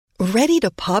Ready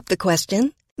to pop the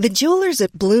question? The jewelers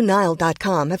at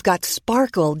BlueNile.com have got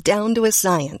sparkle down to a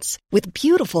science with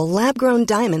beautiful lab-grown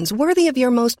diamonds worthy of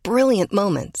your most brilliant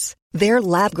moments. Their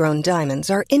lab-grown diamonds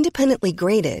are independently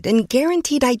graded and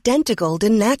guaranteed identical to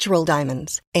natural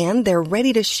diamonds, and they're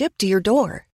ready to ship to your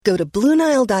door. Go to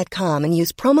BlueNile.com and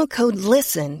use promo code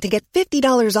LISTEN to get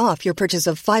 $50 off your purchase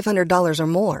of $500 or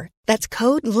more. That's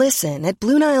code LISTEN at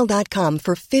BlueNile.com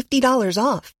for $50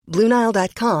 off.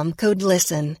 BlueNile.com, code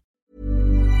LISTEN.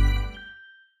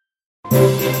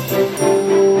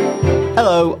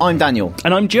 Hello, I'm Daniel.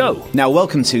 And I'm Joe. Now,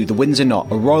 welcome to the Windsor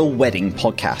Knot, a royal wedding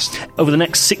podcast. Over the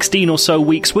next 16 or so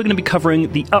weeks, we're going to be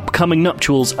covering the upcoming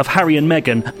nuptials of Harry and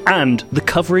Meghan and the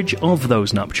coverage of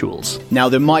those nuptials. Now,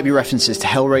 there might be references to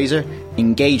Hellraiser,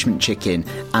 Engagement Chicken,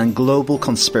 and global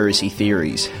conspiracy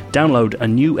theories. Download a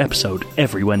new episode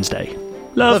every Wednesday.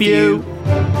 Love you.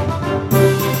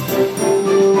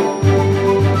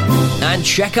 And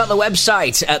check out the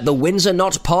website at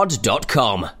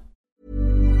thewindsorknotpod.com.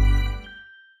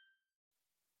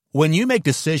 When you make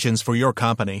decisions for your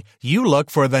company, you look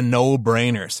for the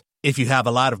no-brainers. If you have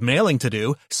a lot of mailing to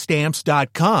do,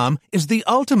 Stamps.com is the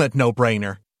ultimate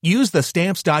no-brainer. Use the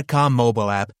Stamps.com mobile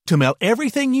app to mail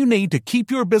everything you need to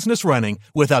keep your business running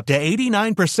with up to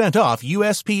 89% off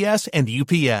USPS and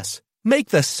UPS. Make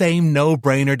the same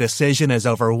no-brainer decision as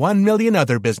over 1 million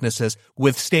other businesses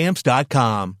with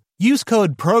Stamps.com. Use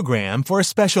code PROGRAM for a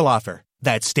special offer.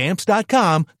 That's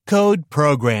Stamps.com, code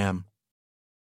PROGRAM.